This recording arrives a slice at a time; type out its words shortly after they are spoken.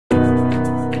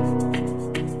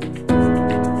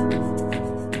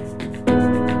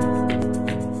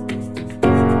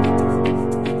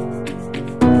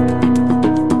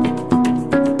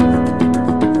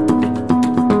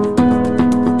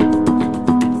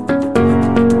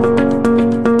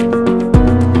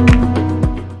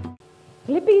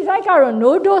ကတော့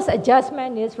no dose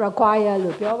adjustment is required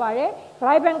လို့ပြောပါတယ်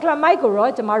Glycemin ကို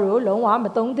တော့ကျမတို့လုံးဝမ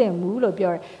သုံးသင့်ဘူးလို့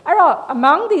ပြောတယ်အဲ့တော့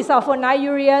among the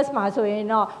sulfonylureas မှာဆိုရင်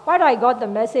တော့ what I got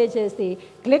the message is the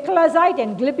glycoside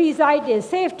and glipizide is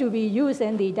safe to be used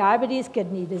in the diabetes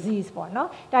kidney disease ပေါ့နော်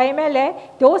ဒါပေမဲ့လည်း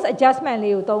dose adjustment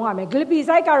လေးကိုသုံးရမယ်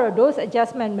glipizide ကတော့ dose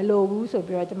adjustment မလိုဘူးဆို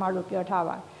ပြီးတော့ကျမတို့ပြောထား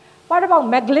ပါတယ် What about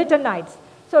meglitinides?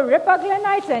 So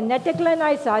ripaglinides and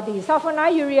netiglinides are the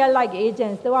sulfonylurea-like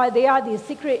agents. They are the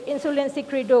insulin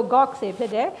secretagogues,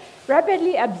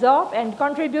 rapidly absorbed and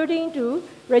contributing to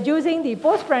reducing the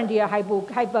postprandial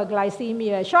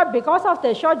hyperglycemia. Because of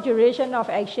the short duration of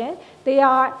action, they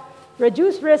are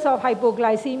reduced risk of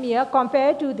hypoglycemia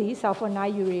compared to the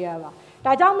sulfonylurea.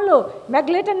 ဒါကြောင့်မလို့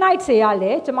meglitinides တွေကလ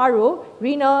ည်းကျမတို့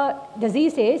renal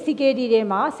disease တွေ CKD တွေ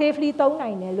မှာ safely သုံးနို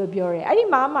င်တယ်လို့ပြောတယ်အဲ့ဒီ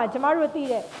မှာမှကျမတို့သိ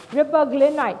တဲ့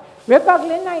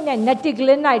ripaglinides နဲ့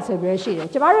netiglinides ဆိုပြီးရှိတယ်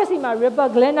ကျမတို့စီမှာ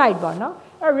ripaglinides ပေါ့နော်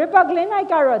အဲ့ ripaglinides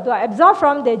ကတော့သူက absorbed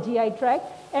from the GI tract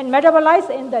and metabolized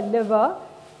in the liver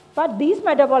but these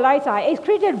metabolites are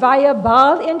excreted via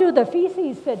bile into the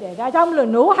feces ဖြစ်တယ်ဒါကြောင့်မလို့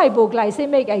no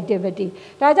hypoglycemic activity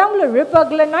ဒါကြောင့်မလို့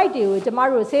ripaglinides တွေကိုကျမ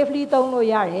တို့ safely သုံးလို့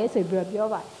ရတယ်ဆိုပြီးပြော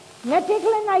ပါတယ်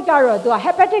netiglinides ကတော့သူက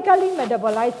hepatically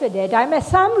metabolized ဖြစ်တယ်ဒါပေမဲ့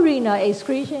some renal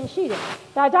excretion ရှိတယ်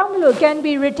ဒါကြောင့်မလို့ can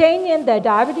be retained in the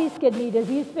diabetes kidney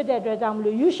disease ဖြစ်တဲ့အတွက်ကြောင့်မ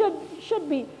လို့ you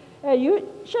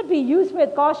should be used with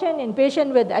caution in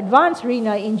patients with advanced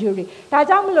renal injury. ဒါ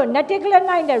ကြောင့်မလို့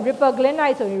netiglinides နဲ့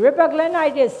ripaglinides ဆိုရင်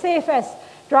ripaglinides is safest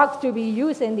drugs to be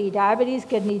used in the diabetes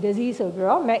kidney disease ဆိုပြီး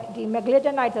တော့ဒီ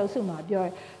meglitinides အုပ်စုမှာပြောတ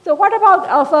ယ် So what about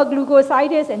alpha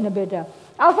glucosidase inhibitor?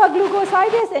 Alpha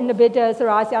glucosidase inhibitor ဆို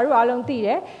တာဆရာတို့အားလုံးသိတ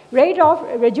ယ်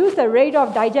reduce the rate of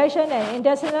digestion and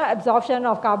intestinal absorption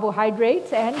of carbohydrates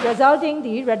and resulting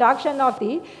the reduction of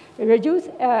the reduced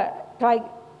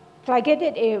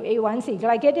glycated A1C,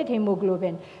 glycated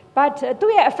hemoglobin. But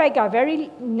သူ့ရဲ့ effect က very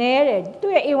နည်းတယ်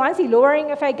သူ့ရဲ့ A1C lowering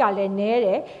effect ကလည်းနည်းတ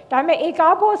ယ်ဒါပေမဲ့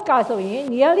acarbose ကဆိုရင်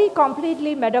nearly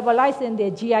completely metabolized in the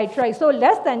GI tract so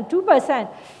less than 2%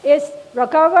 is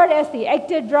recovered as the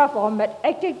active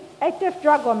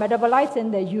drug or metabolized in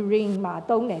the urine မှာ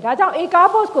သုံးတယ်ဒါကြောင့်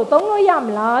acarbose ကိုသုံးလို့ရမ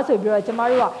လားဆိုပြီးတော့ကျမ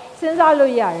တို့ကစဉ်းစား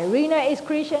လို့ရတယ် renal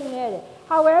excretion နည်းတယ်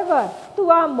However, to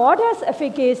our modest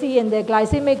efficacy in the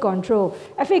glycemic control,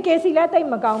 efficacy lack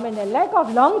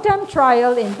of long-term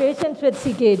trial in patients with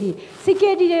CKD.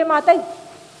 CKD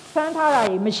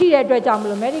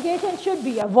medication should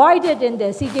be avoided in the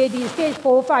CKD stage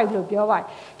 4-5 လို့ပြောပါတယ်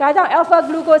။ဒါကြောင့် alpha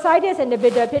glucosidase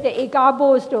inhibitor ဖြစ်တဲ့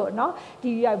acarbose တို့နော်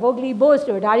ဒီ voglibose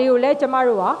တို့ဒါတွေကိုလည်းကျမ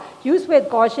တို့က use with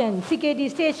caution CKD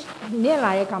stage မြင့်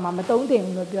လာတဲ့အခါမှာမသုံးသင့်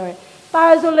ဘူးလို့ပြောတယ်။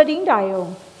 thiazolidine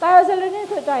dione thiazolidine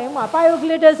ဆိုတဲ့ dione မှာ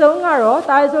pioglitazone ကတော့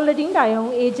thiazolidine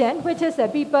dione agent which is a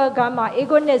piper gamma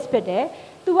agonist ဖြစ်တယ်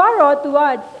။သူက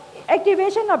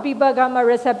activation of piper gamma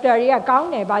receptor တွေကကောင်း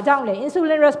တယ်။ဘာကြောင့်လဲ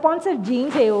insulin responsive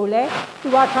genes တွေကိုလည်းသူ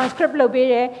က transcript လုပ်ပေး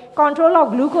တယ် control of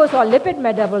glucose or lipid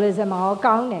metabolism မှာ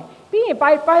ကောင်းတယ်။ပြီးရင်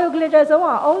pioglitazone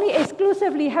က only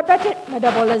exclusively hepatic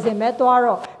metabolism ပဲသွား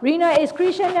တော့ renal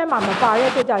excretion နဲ့မှမပါတဲ့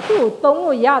အတွက်ကြောင့်သူ့ကိုသုံး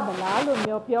လို့ရသလားလို့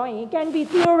မျိုးပြောရင် can be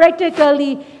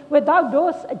theoretically without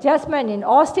dose adjustment in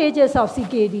all stages of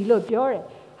CKD လို့ပြောတယ်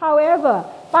။ However,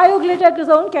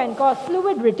 pioglitazone can cause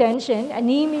fluid retention,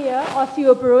 anemia,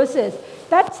 osteoporosis.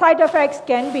 That side effects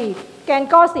can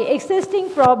cause the existing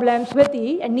problems with the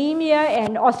anemia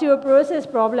and osteoporosis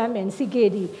problem in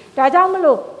CKD. ဒါကြောင့်မ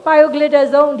လို့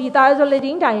pioglitazone ဒီ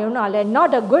thiazolidine dione ကလည်း not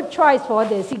a good choice for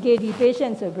the CKD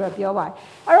patients ဆိုပြီးပြောပါတယ်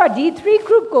။အဲ့တော့ဒီ 3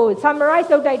 group ကို summarize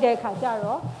လုပ်လိုက်တဲ့အခါကျ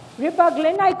တော့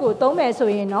ripaglinides ကိုသုံးမယ်ဆို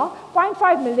ရင်တော့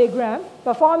 0.5 mg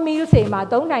before meals တွေမှာ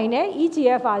သုံးနိုင်တယ်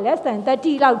EGFR less than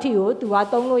 30 လောက်ထိကိုသူက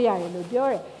သုံးလို့ရတယ်လို့ပြော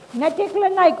တယ်။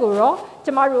 netiglinides ကိုတော့ကျ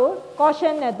မတို့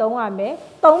caution နဲ့သုံးရမယ်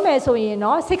။သုံးမယ်ဆိုရင်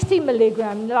တော့60 mg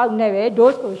လောက်နဲ့ပဲ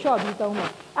dose ကို short ပြီးသုံးမယ်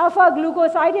။ alpha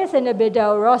glucosidase inhibitor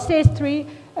ကိုတော့ stage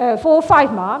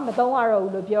 4-5 မှာမသုံးရတော့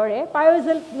ဘူးလို့ပြောတယ်။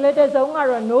 pioglitazone က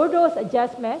တော့ no dose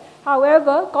adjustment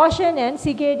however caution and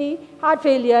CKD heart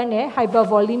failure နဲ့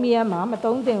hypervolemia မှာမ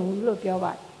သုံးသင့်ဘူးလို့ပြော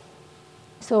ပါတယ်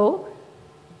။ So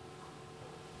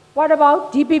what about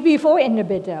DPP4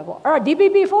 inhibitor?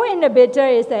 DPP4 inhibitor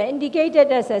is indicated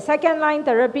as a second-line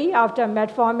therapy after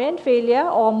metformin failure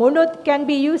or can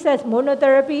be used as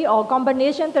monotherapy or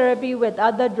combination therapy with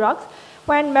other drugs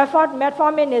when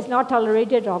metformin is not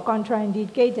tolerated or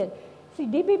contraindicated. See,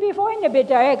 DPP4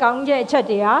 inhibitor,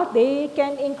 they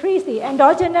can increase the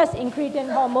endogenous incretin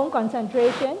hormone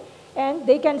concentration and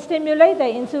they can stimulate the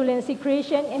insulin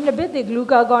secretion, inhibit the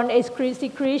glucagon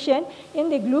secretion in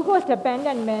the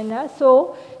glucose-dependent manner,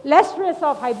 so less risk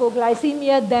of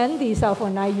hypoglycemia than the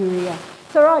sulfonylurea.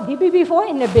 So, DPP4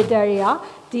 inhibitor,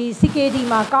 the CKD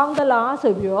မှာကောင်းသလား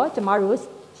ဆိုပြီးတော့ကျမတို့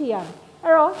ရှ ကြည့်ရမယ်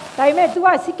အဲ့တော့ဒါပေမဲ့ तू က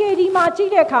CKD မှာကြ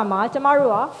ည့်တဲ့အခါမှာကျမ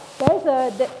တို့က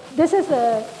this is a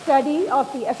study of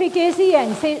the efficacy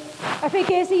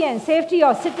and safety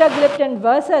of sitagliptin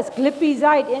versus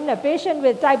glipizide in a patient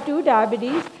with type 2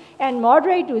 diabetes and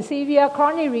moderate to severe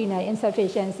chronic renal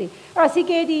insufficiency အဲ့တော့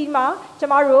CKD မှာကျ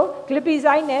မတို့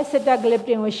glipizide နဲ့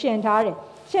sitagliptin ကိုရှင်းထားတဲ့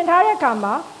အခါ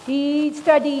မှာဒီ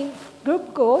study group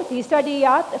ကိုဒီ study က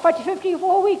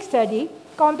 54 week study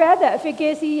compare the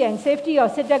efficacy and safety of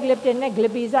sitagliptin and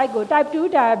glipizide ကို type 2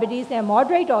 diabetes and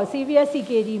moderate or severe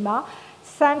CKD မှာ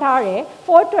စမ်းထားတယ်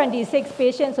426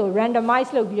 patients ကို randomize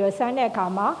လုပ်ပြီးတော့စမ်းတဲ့အခါ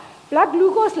မှာ blood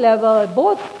glucose level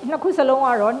both နှစ်ခုစလုံးက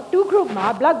တော့ two group မှာ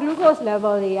blood glucose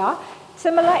level တွေက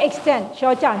similar extent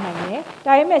လျှော့ကျနိုင်တယ်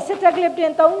ဒါပေမဲ့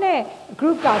sitagliptin သုံးတဲ့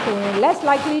group ကဆိုရင် less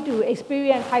likely to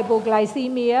experience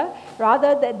hypoglycemia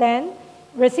rather than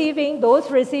receiving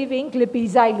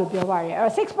glipizide လို့ပြောပါတယ်အဲ့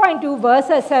တော့ 6.2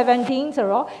 versus 17ဆို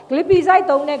တော့ glipizide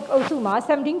သုံးတဲ့အုပ်စုမှာ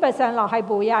 17% လောက်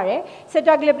hypo ရတယ်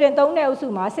sitagliptin သုံးတဲ့အုပ်စု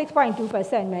မှာ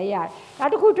 6.2% ပဲရတယ်နော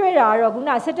က်တစ်ခုတွေ့တာကတော့ခု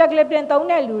န sitagliptin သုံး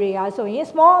တဲ့လူတွေကဆိုရင်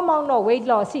small amount of weight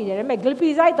loss ရှိတယ်ဒါပေမဲ့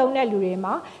glipizide သုံးတဲ့လူတွေ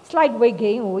မှာ slight weight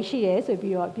gain ကိုရှိတယ်ဆို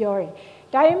ပြီးတော့ပြောတယ်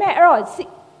ဒါပေမဲ့အဲ့တော့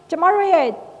ကျမတို့ရဲ့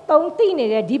သုံးသိနေ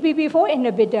တဲ့ DPP4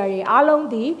 inhibitor တွေအားလုံး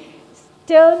ဒီ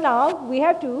Till now, we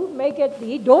have to make it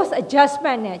the dose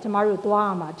adjustment နဲ့ကျမတို့သွားရ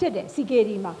မှာဖြစ်တယ်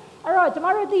CKD မှာအဲ့တော့ကျမ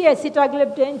တို့သိရဲ့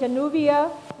sitagliptin, Januvia,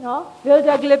နော်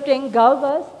vildagliptin,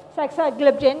 Galvus,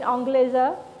 saxagliptin, Onglyza,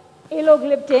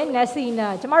 alogliptin, Nesina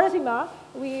ကျမတို့စီမှာ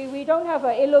we don't have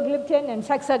a alogliptin and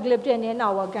saxagliptin in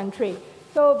our country.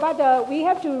 So but we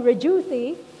have to reduce the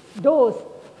dose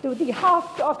to the half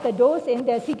of the dose in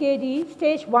the CKD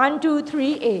stage 1, 2,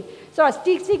 3A. So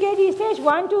CKD stage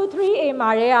 1, 2, 3A မှာ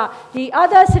တွေက the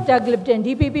other sitagliptin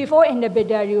DPP4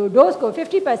 inhibitor ကို doseကို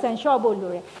 50% short ဖို့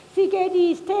လိုတယ် CKD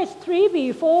stage 3B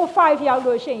 4, 5ရောက်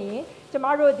လို့ရှိရင်ကျမ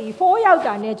တို့ဒီ4ရောက်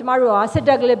တာနဲ့ကျမတို့က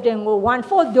sitagliptin ကို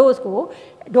 1/4 dose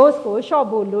ကို short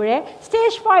ဖို့လိုတယ်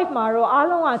stage 5မှာတော့အား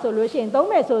လုံးကဆိုလို့ရှိရင်သုံး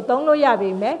မယ်ဆိုသုံးလို့ရ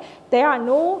ပြီမယ် there are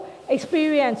no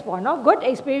experience ပေါ့နော် good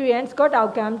experience good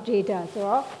outcome data ဆို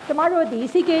တော့ကျမတို့ဒီ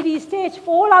CKD stage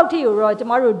 4လောက်ထိကိုတော့ကျ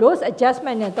မတို့ dose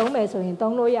adjustment နဲ့သုံးမယ်ဆိုရင်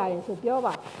သုံးလို့ရတယ်ဆိုပြော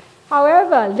ပါ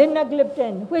however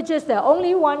linagliptin which is the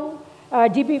only one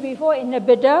DPP4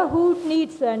 inhibitor who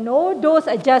needs no dose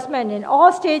adjustment in all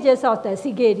stages of the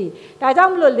CKD ဒါကြော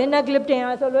င့်မလို့ linagliptin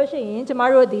ဆိုလို့ရှိရင်ကျမ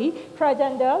တို့ဒီ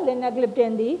transgender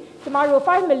linagliptin ဒီကျမတို့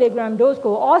 5 mg dose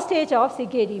ကို all stage of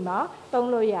CKD မှာသုံး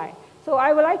လို့ရတယ် So I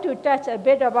would like to touch a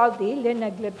bit about the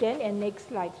linagliptin in next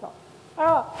slide. So,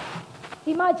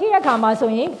 ဒီမှာကြည့်ရခါမှာ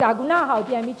ဆိုရင်ဒါကုနာဟောက်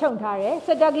ပြန်ပြီးခြုံထားတယ်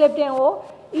sitagliptin ကို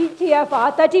EGFR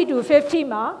 30 to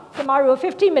 50မှာကျမတို့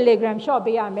50 mg short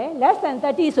ပေးရမယ် less than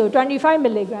 30 ဆို25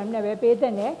 mg နဲ့ပဲပေးသ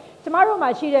င့်တယ်ကျမတို့မှာ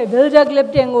ရှိတဲ့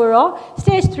vildagliptin ကိုတော့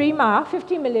stage 3မှာ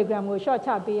50 mg ကို short ချ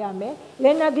ပေးရမယ်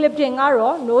linagliptin က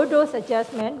တော့ no dose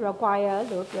adjustment required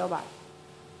လို့ပြောပါတယ်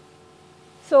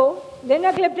So,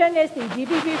 linagliptin is the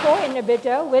DPP4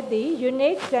 inhibitor with the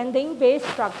unique xanthine-based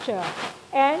structure.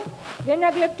 And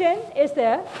linagliptin is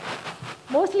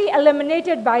mostly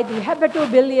eliminated by the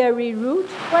hepatobiliary route,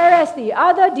 whereas the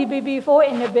other DPP4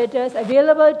 inhibitors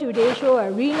available today show a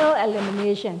renal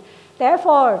elimination.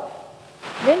 Therefore,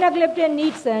 linagliptin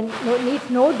needs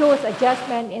no dose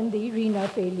adjustment in the renal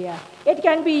failure. It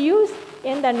can be used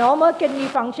in the normal kidney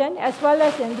function as well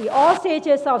as in the all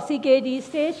stages of CKD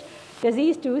stage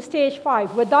disease to stage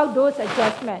 5 without dose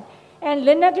adjustment. And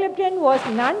linagliptin was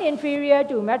non-inferior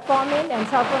to metformin and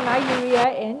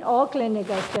sulfonylurea in all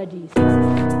clinical studies.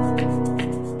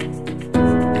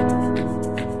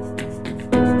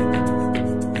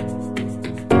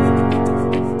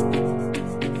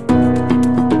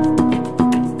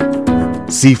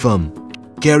 CFAM,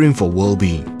 caring for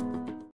well-being.